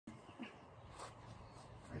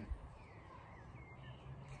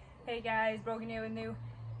Hey guys, Brogan here with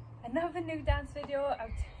another new dance video out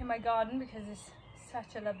in my garden because it's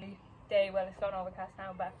such a lovely day. Well, it's gone overcast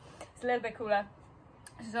now, but it's a little bit cooler.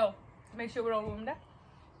 So, make sure we're all warmed up.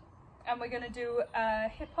 And we're going to do a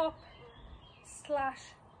hip-hop /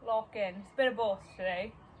 lock-in. It's a bit of both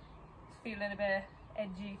today. It's feeling a bit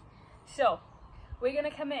edgy. So, we're going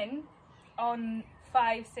to come in on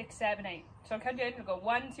 5, 6, 7, 8. So I'll count you in, we'll go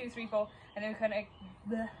 1, 2, 3, 4, and then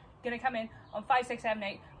we're gonna come in on 5, 6, 7,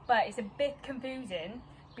 8. But it's a bit confusing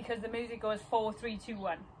because the music goes 4, 3, 2,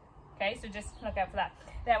 1. Okay, so just look out for that.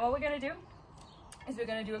 Then what we're gonna do is we're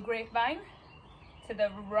gonna do a grapevine to the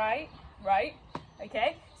right.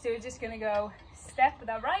 Okay, so we're just gonna go step with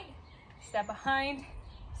that right, step behind,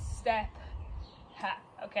 step, ha.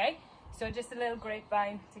 Okay, so just a little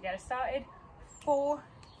grapevine to get us started. 4,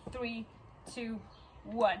 3, 2,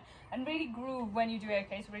 1, and really groove when you do it.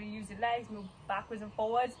 Okay, so really use your legs, move backwards and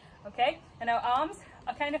forwards. Okay, and our arms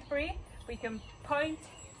are kind of free. We can point,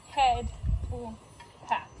 head, boom,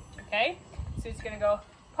 pat. Okay, so it's gonna go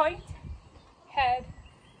point, head,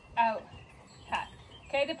 out, pat.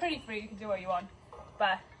 Okay, they're pretty free, you can do what you want,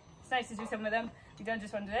 but it's nice to do some of them. You don't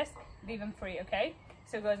just want to do this, leave them free. Okay,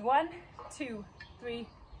 so it goes 1, 2, 3,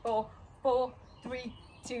 4, 4, 3,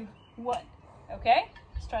 2, 1. Okay,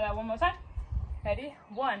 let's try that one more time. Ready?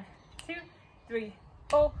 1, 2, 3,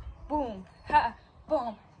 4, boom, ha,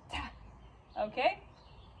 boom, ta. Okay,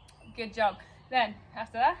 good job. Then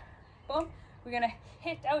after that, boom, we're gonna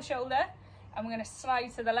hit our shoulder and we're gonna slide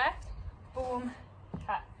to the left, boom,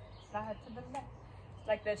 ha, slide to the left,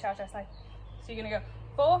 like the cha-cha slide. So you're gonna go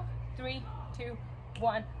 4, 3, 2,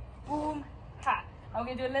 1, boom, ha. And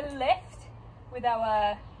we're gonna do a little lift with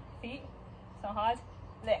our feet. It's not hard.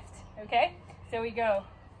 Lift. Okay. So we go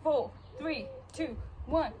 4, 3, 2,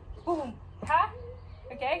 1, boom, ha.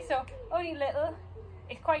 Okay, so only little.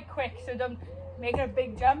 It's quite quick, so don't make it a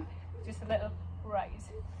big jump, just a little rise.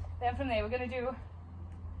 Then from there, we're going to do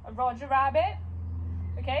a Roger Rabbit.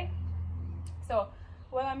 Okay, so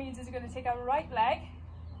what that means is we're going to take our right leg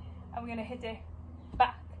and we're going to hit it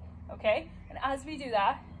back. Okay, and as we do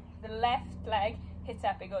that, the left leg hits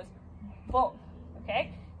up, it goes boom.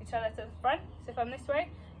 Okay, you try that to the front. So if I'm this way,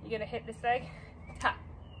 you're going to hit this leg, tap.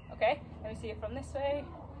 Okay, let me see it from this way,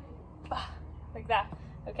 bah, like that.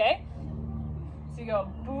 Okay, so you go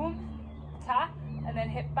boom, tap, and then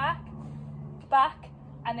hit back,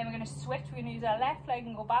 and then we're going to switch. We're going to use our left leg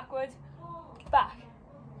and go backwards, back,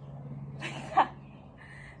 like that.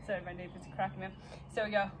 Sorry, my neighbours are cracking up. So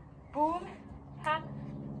we go boom, ha,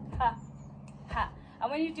 ha, ha.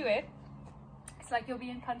 And when you do it, it's like you're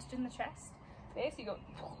being punched in the chest. Okay, so you go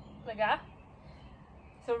like that.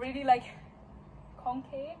 So really like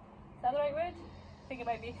concave. Is that the right word? I think it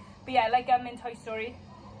might be. But yeah, like in Toy Story,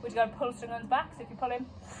 which got a pull string on his back. So if you pull him,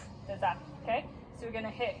 there's that. Okay, so we're gonna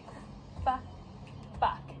hit back,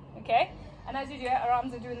 back. Okay, and as you do it, our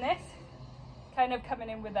arms are doing this, kind of coming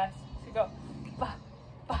in with us. So we go back,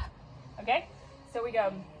 back. Okay, so we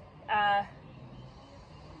go. That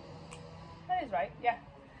is right. Yeah.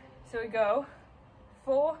 So we go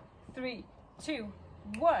 4, 3, 2,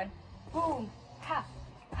 1, boom, ha,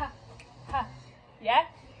 ha, ha. Yeah.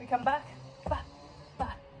 We come back, back,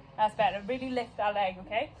 back. That's better. Really lift our leg,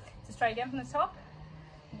 okay? Just try again from the top.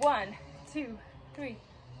 1, 2, 3,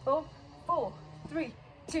 4, 4, 3,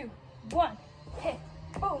 2, 1. Hit,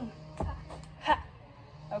 boom, ha, ha.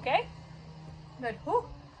 Okay? Good. Whoo,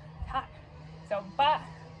 ha. So back,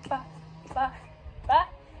 back, back, back.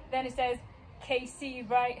 Then it says KC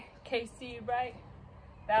right, KC right.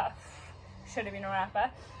 That should have been a rapper.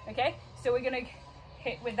 Okay? So we're gonna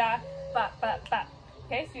hit with that, back, back, back.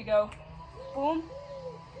 Okay, so we go boom,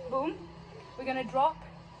 boom. We're gonna drop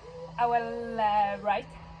our right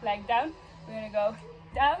leg down. We're gonna go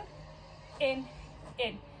down, in,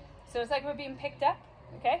 in. So it's like we're being picked up.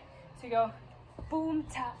 Okay, so we go boom,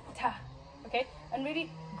 ta, ta. Okay, and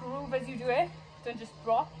really groove as you do it. Don't just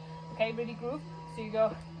drop. Okay, really groove. So you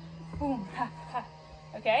go boom, ha, ha.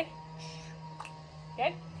 Okay,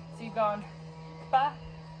 okay. So you've gone back,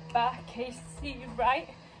 back, KC right,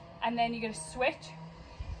 and then you're gonna switch.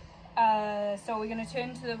 So we're going to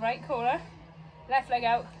turn to the right corner, left leg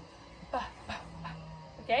out, bah, bah, bah.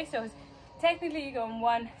 Okay, so it's technically you're going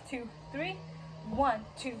 1, 2, 3, 1,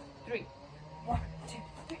 2, 3, 1, 2,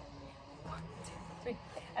 3, 1, 2, 3,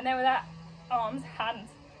 and then with that, arms, hands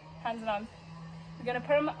and arms, we're going to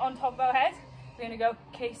put them on top of our head. We're going to go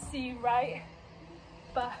KC right,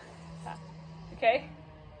 bah, bah. Okay,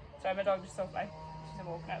 sorry, my dog just saw fly, she's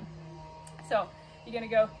walking out. So you're going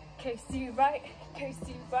to go KC right,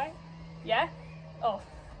 yeah? Oh,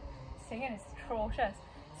 singing is atrocious.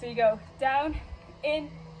 So you go down,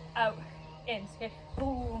 in, out, in. Okay,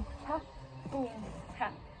 boom, ha, boom, ha.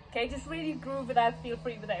 Okay, just really groove with that, feel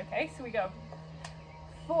free with it, okay? So we go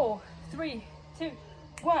 4, 3, 2,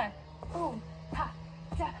 1, boom, ha,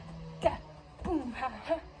 da, da, boom, ha,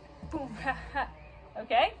 ha, boom, ha, ha.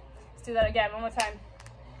 Okay, let's do that again, one more time.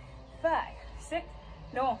 5, 6,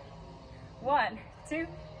 no, 1, 2,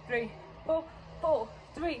 3, 4, 4,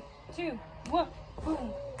 3, 2, 1,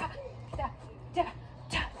 boom, ha, da, da,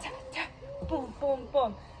 da, da, da, boom, boom,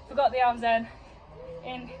 boom. Forgot the arms then.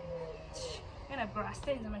 In a brass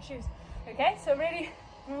stains on my shoes. Okay, so really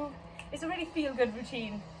groove. It's a really feel-good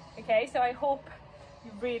routine. Okay, so I hope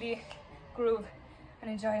you really groove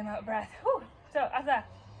and enjoy them out of breath. Whew. So after that,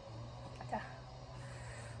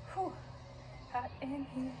 whew, in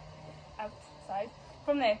here, outside.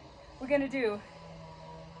 From there, we're gonna do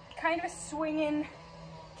kind of a swinging,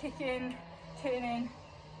 kicking, turning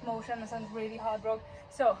motion. That sounds really hard, bro.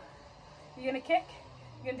 So you're gonna kick.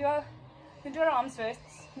 You're gonna do our arms first.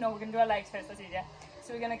 No, we're gonna do our legs first. That's easier.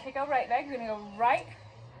 So we're gonna kick our right leg. We're gonna go right.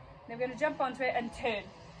 Then we're gonna jump onto it and turn.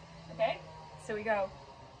 Okay. So we go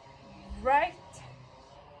right,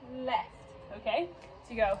 left. Okay.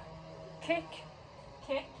 So you go kick,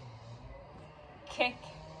 kick, kick,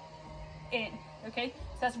 in. Okay.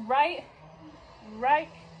 So that's right, right,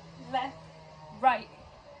 left, right,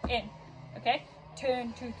 in. Okay.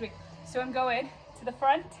 Turn, 2, 3. So I'm going to the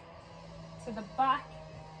front, to the back,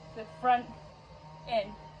 the front,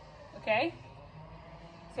 in. Okay,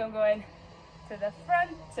 so I'm going to the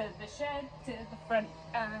front, to the shed, to the front,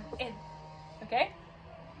 and in. Okay,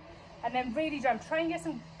 and then really jump. Try and get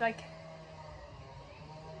some like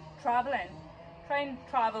traveling. Try and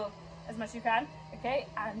travel as much as you can. Okay,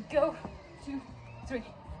 and go 2, 3,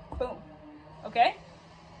 boom. Okay,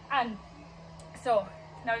 and so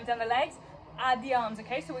now we've done the legs. Add the arms.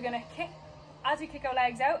 Okay, so we're gonna kick. As we kick our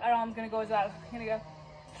legs out, our arms gonna go as well. We're gonna go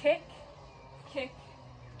kick, kick,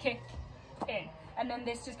 kick, in. And then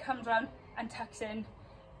this just comes around and tucks in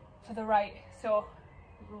for the right. So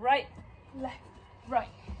right, left, right,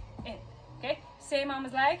 in. Okay, same arm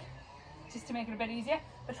as leg, just to make it a bit easier.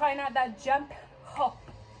 But try and add that jump, hop,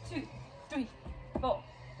 2, 3, 4.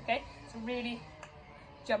 Okay, so really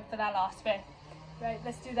jump for that last bit. Right,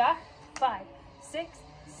 let's do that. 5, 6,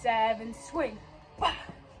 7, swing. Bah,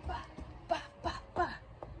 bah, bah, bah, bah.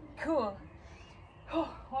 Cool. Oh,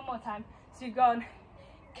 one more time. So you've gone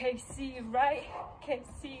KC right,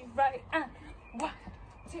 and 1,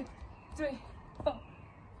 2, 3, 4.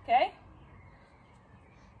 Okay?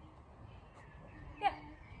 Yeah,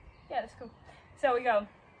 that's cool. So we go.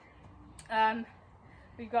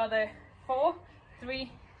 We've got the 4,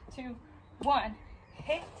 3, 2, 1.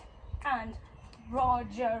 Hit and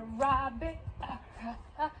Roger Rabbit.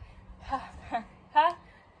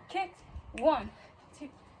 Kicked. 1, 2,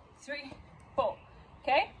 3, 4.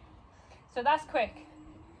 Okay, so that's quick.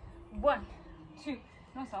 1, 2,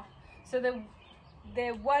 no, stop. So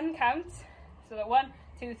the 1 counts. So the 1,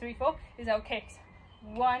 2, 3, 4 is our kicks.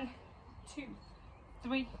 1, 2,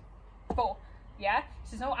 3, 4. Yeah,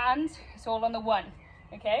 so there's no ands, it's all on the 1.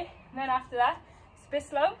 Okay, and then after that, it's a bit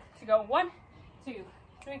slow. So you go 1, 2,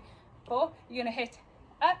 3, 4. You're gonna hit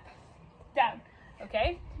up, down.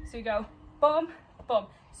 Okay, so you go boom, boom,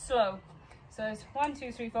 slow. So it's 1,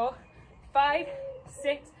 2, 3, 4, 5,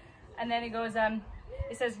 6, and then it goes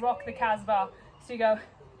it says rock the Casbah. So you go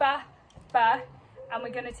ba, ba, and we're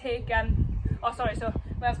gonna take oh sorry, so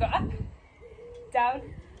we have to go up, down,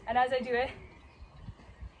 and as I do it,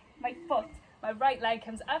 my foot, my right leg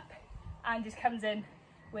comes up and just comes in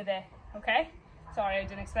with it. Okay, sorry I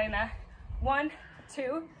didn't explain that. 1,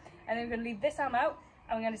 2, and then we're gonna leave this arm out,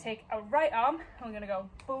 and we're gonna take our right arm and we're gonna go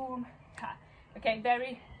boom, ha. Okay,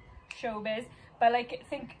 very showbiz, but like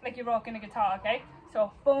think like you're rocking a guitar. Okay,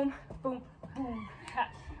 so boom, boom, boom, ha.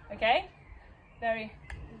 Okay, very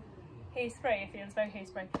hairspray. It feels very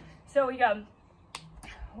hairspray. So we go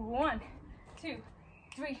 1, 2,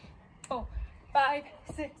 3, 4, 5,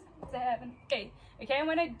 6, 7, 8. Okay, and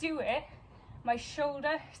when I do it, my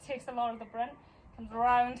shoulder takes a lot of the brunt, comes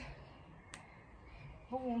around,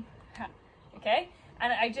 boom, ha. Okay,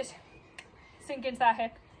 and I just sink into that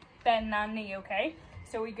hip, bend that knee. Okay,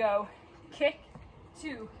 so we go kick,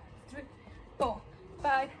 2, 3, 4,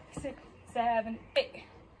 5, 6, 7, 8.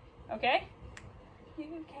 Okay,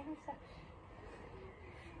 you can stop.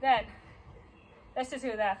 Then let's just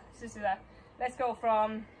do that. Let's go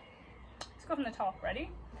from the top. Ready?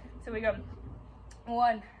 So we go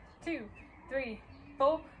 1, 2, 3,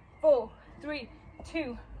 4, 4, 3,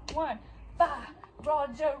 2, 1. Bah,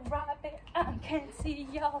 Roger Rabbit, I can't see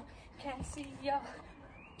y'all,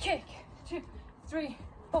 Kick, 2, 3,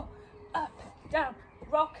 4, up, down,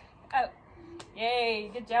 rock, out. Yay,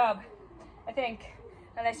 good job. I think,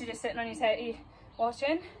 unless you're just sitting on your teddy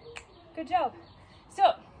watching. Good job.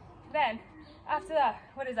 So then after that,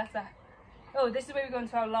 what is after that? Oh, this is where we go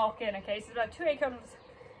into our lock-in, okay? So there's about 2 acorns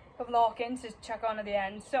of lock-in to chuck on at the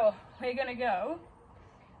end. So we're gonna go,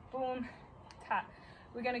 boom, tap.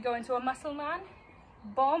 We're gonna go into a muscle man,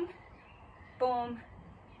 boom, boom,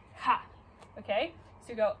 ha. Okay, so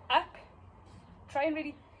you go up, try and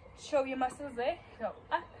really show your muscles there. Go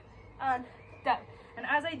up and down. And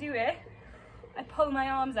as I do it, I pull my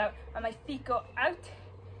arms out and my feet go out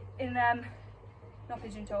in not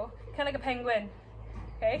pigeon toe, kind of like a penguin.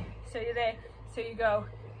 Okay, so you're there, so you go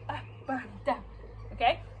up and down.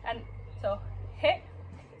 Okay, and so hit.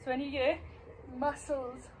 So when you get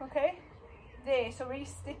muscles, okay, there. So really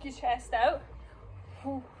stick your chest out.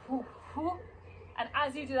 And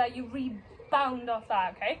as you do that, you rebound off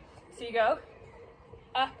that. Okay, so you go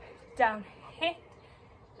up, down, hit,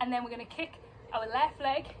 and then we're gonna kick our left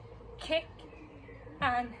leg, kick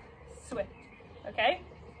and switch. Okay,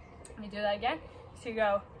 let me do that again. So you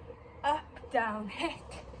go up, down, hit,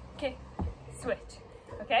 kick, switch.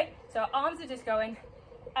 Okay, so our arms are just going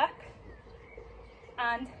up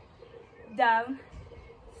and down,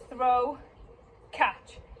 throw,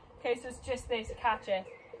 catch. Okay, so it's just this, catch it.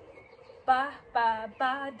 Ba, ba,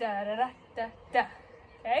 ba, da, da, da, da, da.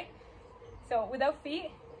 Okay, so without feet,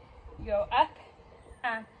 you go up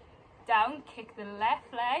and down, kick the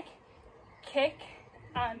left leg, kick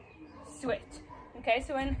and switch. Okay,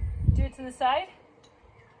 so when you do it to the side,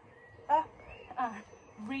 up and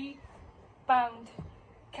rebound,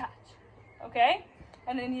 catch. Okay,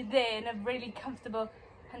 and then you're there in a really comfortable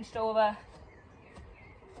hunched over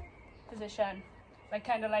position, like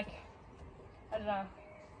kind of like, I don't know,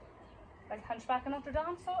 like Hunchback of Notre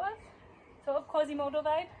Dame sort of Quasimodo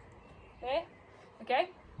vibe. There. Okay,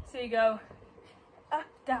 so you go up,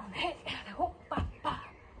 down, hit, and hoop, ba, ba.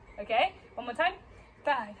 Okay, one more time.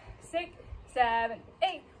 5, 6, 7,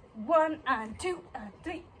 8. 1 and 2 and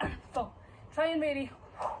 3 and 4. Try and really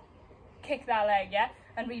kick that leg, yeah,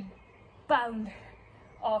 and rebound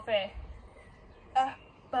off it. Up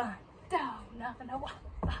and down, up and up,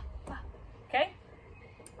 ba, ba. Okay.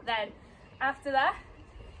 Then after that,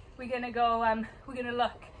 we're gonna go. We're gonna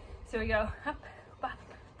look. So we go up, ba,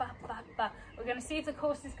 ba, ba, ba. We're gonna see if the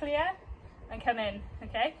coast is clear and come in.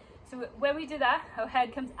 Okay. So when we do that, our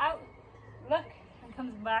head comes out, look, and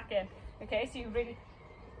comes back in. Okay. So you really.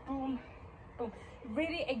 Boom, boom,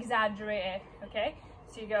 really exaggerate it, okay?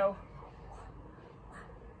 So you go,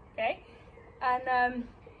 okay? And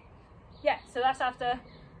yeah, so that's after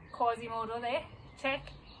Quasimodo there.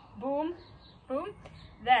 Check, boom, boom.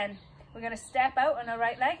 Then we're gonna step out on our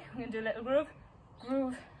right leg. We're gonna do a little groove,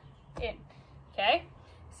 groove in, okay?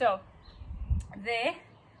 So there,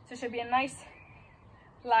 so it should be a nice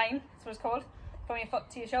line, that's what it's called, from your foot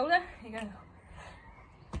to your shoulder. You're gonna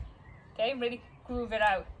go, okay, really groove it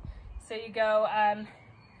out. So you go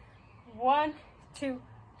 1, 2,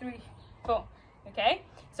 3, 4. Okay,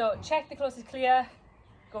 so check the coast is clear,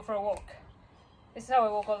 go for a walk. This is how I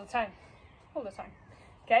walk all the time.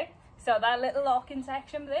 Okay, so that little lock-in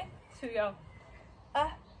section there. So you go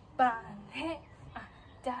up and hit,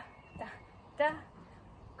 da, da, da.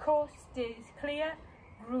 Coast is clear,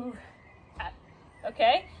 groove out.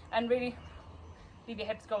 Okay, and really leave your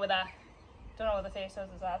hips go with that. Don't know what the face does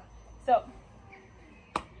as well. So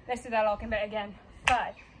let's do that lock-in bit again.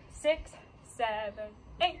 5, 6, 7,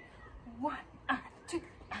 8. 1 and 2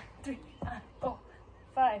 and 3 and 4,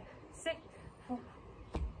 5, 6.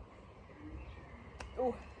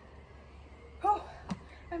 Oh, oh,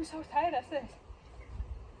 I'm so tired of this.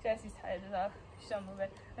 Jessie's tired as well. She's not moving,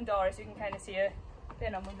 and Doris, you can kind of see her. They're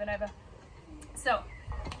not moving ever. So,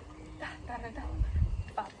 da, da, da, da,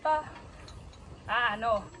 ba, ba. Ah,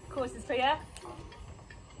 no, coast is clear.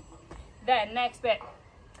 Then next bit,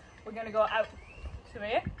 we're gonna go out to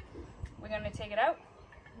here. We're gonna take it out.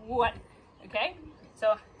 1, okay?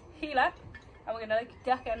 So heel up, and we're gonna like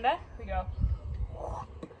duck under. We go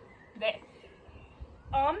there.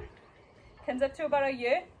 Arm comes up to about a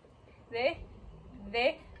year. There,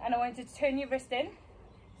 there, and I want you to turn your wrist in,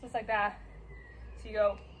 just like that. So you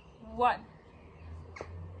go 1,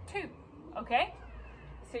 2, okay?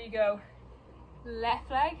 So you go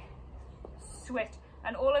left leg, switch,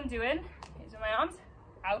 and all I'm doing is with my arms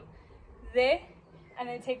out there, and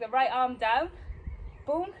then take the right arm down,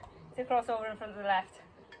 boom, to cross over in front of the left.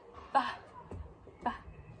 Ba, ba,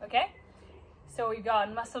 okay? So we've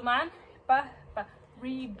got muscle man, ba, ba,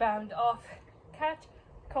 rebound off, catch,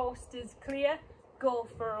 coast is clear, go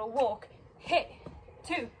for a walk, hit,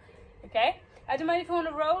 2, okay? I don't mind if you want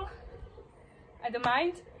to roll, I don't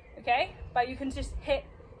mind, okay? But you can just hit,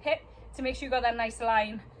 to make sure you got that nice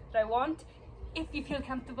line that I want. If you feel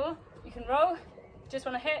comfortable, you can roll. Just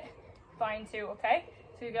want to hit, fine too, okay?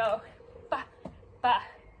 So you go, ba, ba.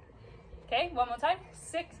 Okay, one more time.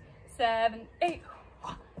 6, 7, 8,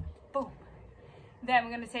 boom. Then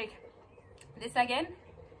we're going to take this again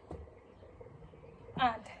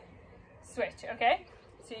and switch, okay?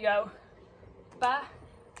 So you go, ba,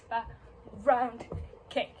 ba, round,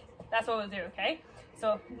 kick. That's what we'll do, okay?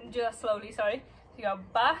 So do that slowly, sorry. So you go,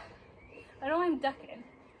 ba. I know I'm ducking.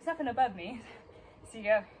 There's nothing above me. So you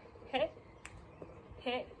go, hit,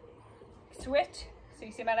 hit, switch. So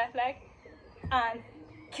you see my left leg, and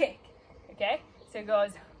kick. Okay? So it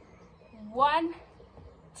goes 1,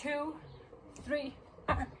 2, 3,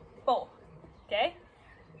 and 4. Okay?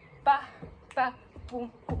 Ba, ba,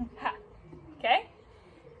 boom, boom, ha. Okay?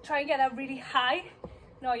 Try and get that really high.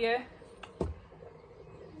 No, you.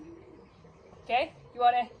 Okay? You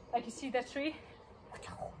want to, like you see the tree?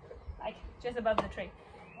 Like just above the tree.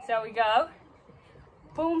 So we go.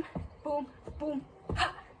 Boom, boom, boom,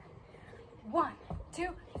 ha. 1, 2,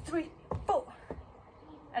 3, 4.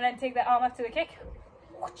 And then take the arm up to the kick.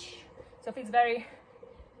 So it feels very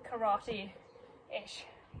karate-ish.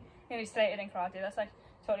 Nearly slated in karate, that's like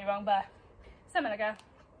totally wrong, but something like that.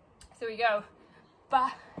 So we go.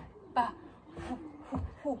 Ba, ba, hoo, hoo,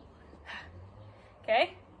 hoo.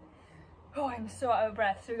 Okay? Oh, I'm so out of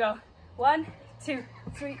breath. So we go 1, 2,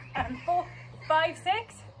 3, and 4, 5,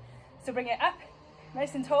 6. So bring it up,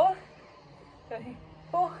 nice and tall. So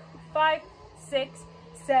 4, 5, 6,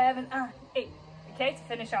 7, and 8. Okay, to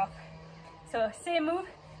finish off. So same move,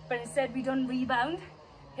 but instead we don't rebound.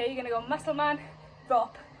 Okay, you're gonna go muscle man,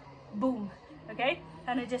 drop, boom. Okay,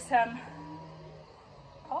 and it just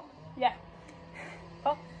pop. Yeah,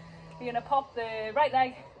 pop. You're gonna pop the right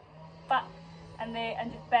leg back and there,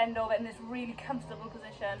 and just bend over in this really comfortable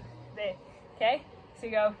position there. Okay, so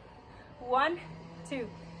you go 1, 2,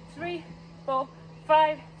 3, 4,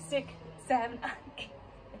 5, 6, 7, and 8.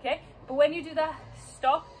 Okay, but when you do that,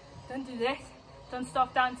 stop. Don't do this. Don't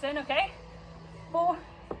stop dancing. Okay. 4,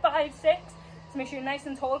 5, 6. So make sure you're nice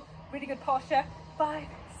and tall. Really good posture. 5,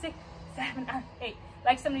 6, 7, and 8.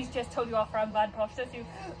 Like somebody's just told you off for bad posture, so you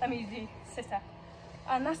immediately sit up.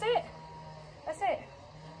 And that's it. That's it.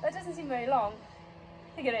 That doesn't seem very long.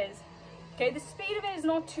 I think it is. Okay, the speed of it is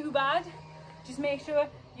not too bad. Just make sure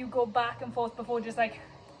you go back and forth before just like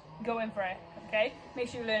going for it. Okay, make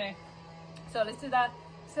sure you learn it. So let's do that.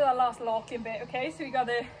 So that last locking bit. Okay, so we got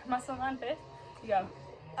the muscle man bit. You go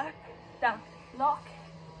up, down, lock,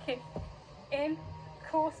 kick, in,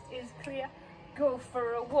 coast is clear, go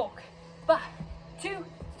for a walk. 1, 2,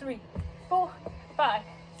 3, 4, 5,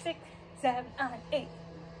 6, 7, and 8.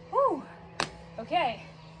 Woo! Okay.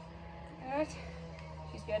 Alright.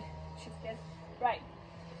 She's good. She's good. Right.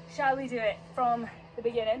 Shall we do it from the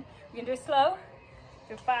beginning? We can do it slow,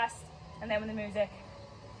 do it fast, and then with the music.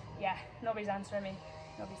 Yeah, nobody's answering me.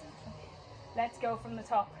 Nobody's answering me. Let's go from the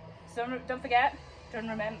top. So don't forget, don't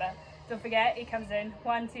forget it comes in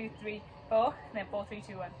 1, 2, 3, 4, and then 4, 3,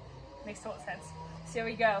 2, 1. Makes total sense. So here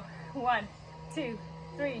we go. 1, 2,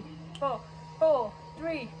 3, 4, 4,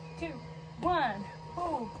 3, 2, 1.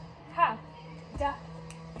 Boom, ha, da,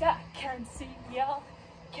 da. Can see y'all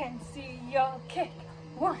kick.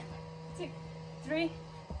 1, 2, 3,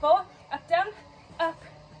 4. Up,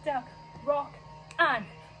 down, rock, and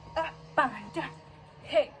up, and down.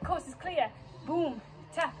 Hit, course is clear. Boom,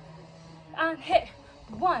 tap, and hit.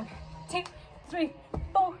 1, 2, 3,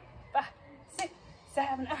 4, 5, 6,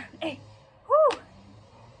 7, and 8. Woo!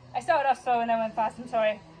 I started off slow and then went fast. I'm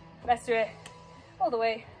sorry. Let's do it all the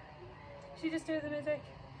way. Should you just do the music?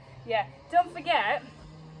 Yeah. Don't forget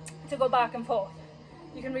to go back and forth.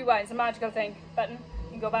 You can rewind. It's a magical thing. Button.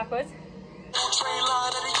 You can go backwards. Train line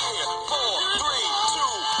of the year. 4, 3, 2,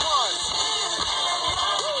 1.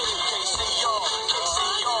 Can't see y'all.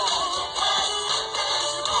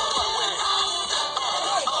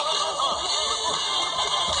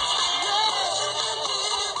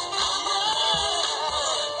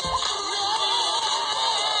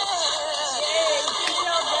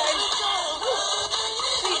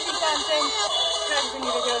 Please keep dancing.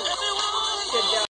 Good job.